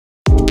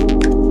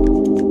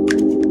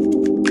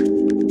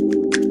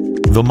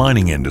The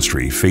mining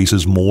industry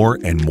faces more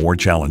and more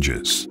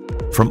challenges,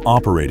 from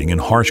operating in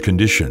harsh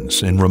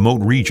conditions in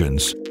remote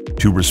regions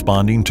to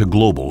responding to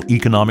global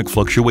economic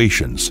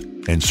fluctuations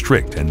and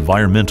strict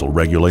environmental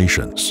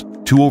regulations.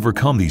 To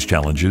overcome these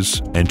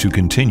challenges and to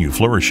continue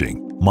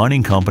flourishing,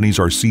 mining companies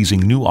are seizing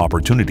new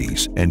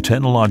opportunities and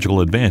technological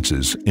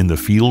advances in the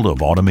field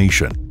of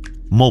automation,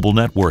 mobile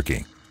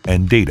networking,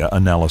 and data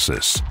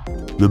analysis.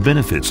 The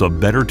benefits of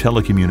better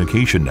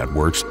telecommunication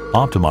networks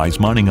optimize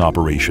mining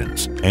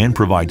operations and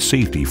provide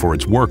safety for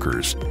its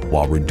workers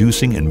while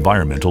reducing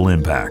environmental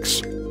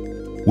impacts.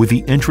 With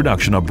the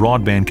introduction of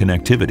broadband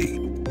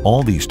connectivity,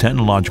 all these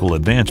technological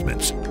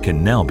advancements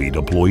can now be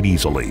deployed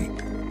easily.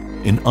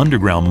 In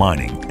underground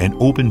mining and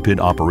open-pit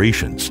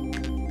operations,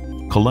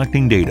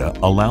 collecting data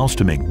allows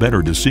to make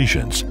better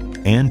decisions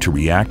and to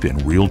react in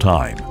real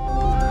time.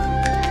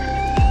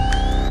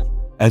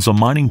 As a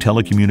mining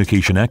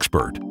telecommunication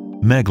expert,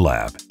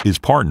 Meglab is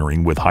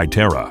partnering with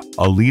Hytera,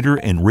 a leader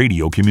in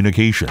radio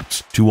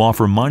communications, to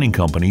offer mining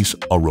companies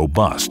a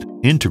robust,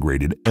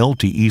 integrated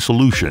LTE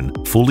solution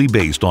fully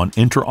based on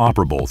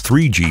interoperable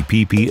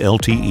 3GPP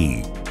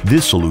LTE.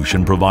 This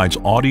solution provides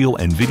audio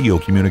and video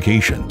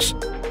communications,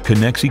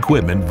 connects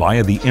equipment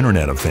via the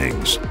Internet of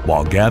Things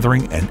while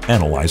gathering and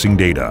analyzing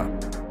data.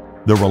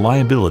 The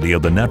reliability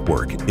of the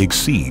network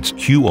exceeds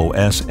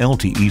QoS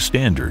LTE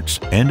standards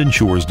and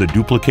ensures the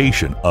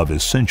duplication of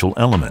essential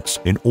elements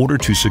in order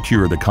to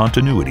secure the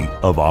continuity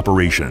of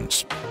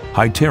operations.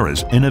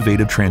 Hytera's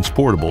innovative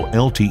transportable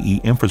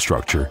LTE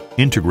infrastructure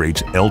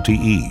integrates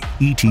LTE,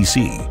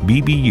 ETC,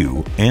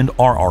 BBU, and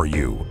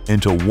RRU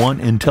into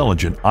one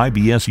intelligent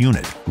IBS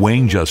unit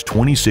weighing just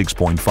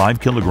 26.5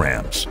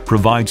 kilograms,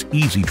 provides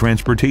easy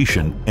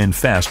transportation and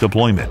fast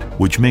deployment,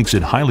 which makes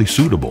it highly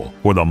suitable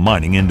for the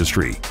mining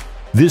industry.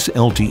 This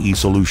LTE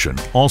solution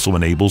also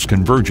enables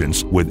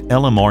convergence with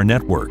LMR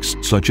networks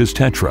such as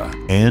Tetra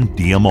and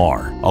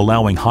DMR,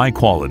 allowing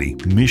high-quality,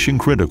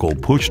 mission-critical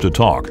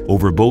push-to-talk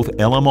over both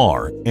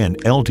LMR and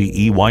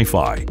LTE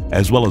Wi-Fi,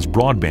 as well as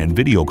broadband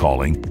video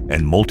calling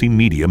and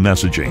multimedia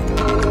messaging.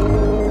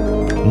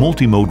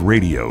 Multimode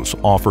radios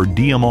offer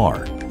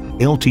DMR,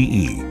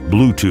 LTE,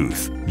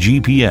 Bluetooth,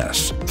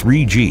 GPS,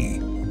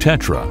 3G,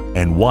 Tetra,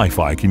 and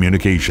Wi-Fi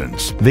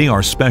communications. They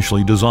are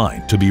specially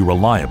designed to be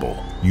reliable,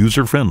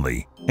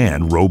 user-friendly,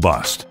 and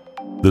robust.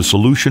 The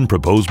solution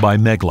proposed by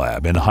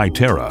Meglab and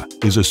Hytera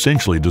is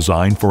essentially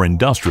designed for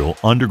industrial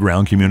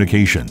underground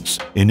communications,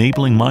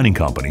 enabling mining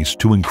companies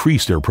to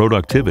increase their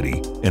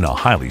productivity in a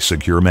highly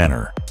secure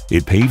manner.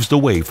 It paves the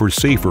way for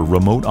safer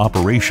remote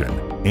operation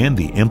and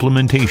the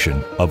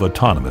implementation of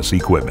autonomous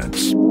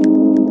equipments.